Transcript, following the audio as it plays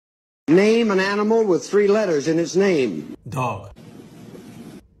Name an animal with 3 letters in its name. Dog.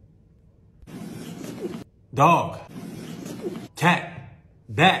 Dog. Cat.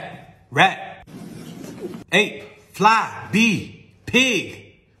 Bat. Rat. Ape. Fly. Bee.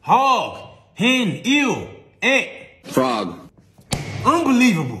 Pig. Hog. Hen. Eel. Ant. Frog.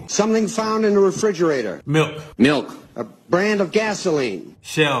 Unbelievable. Something found in the refrigerator. Milk. Milk. A brand of gasoline.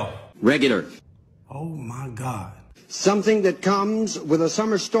 Shell. Regular. Oh my God. Something that comes with a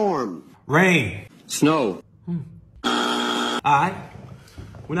summer storm. Rain. Snow. Alright.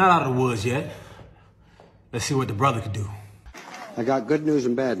 We're not out of the woods yet. Let's see what the brother could do. I got good news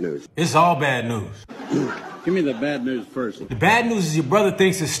and bad news. It's all bad news. Give me the bad news first. The bad news is your brother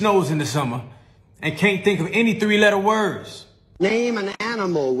thinks it snows in the summer and can't think of any 3-letter words. Name an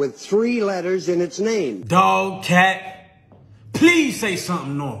animal with 3 letters in its name. Dog, cat. Please say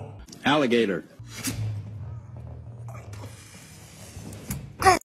something normal. Alligator.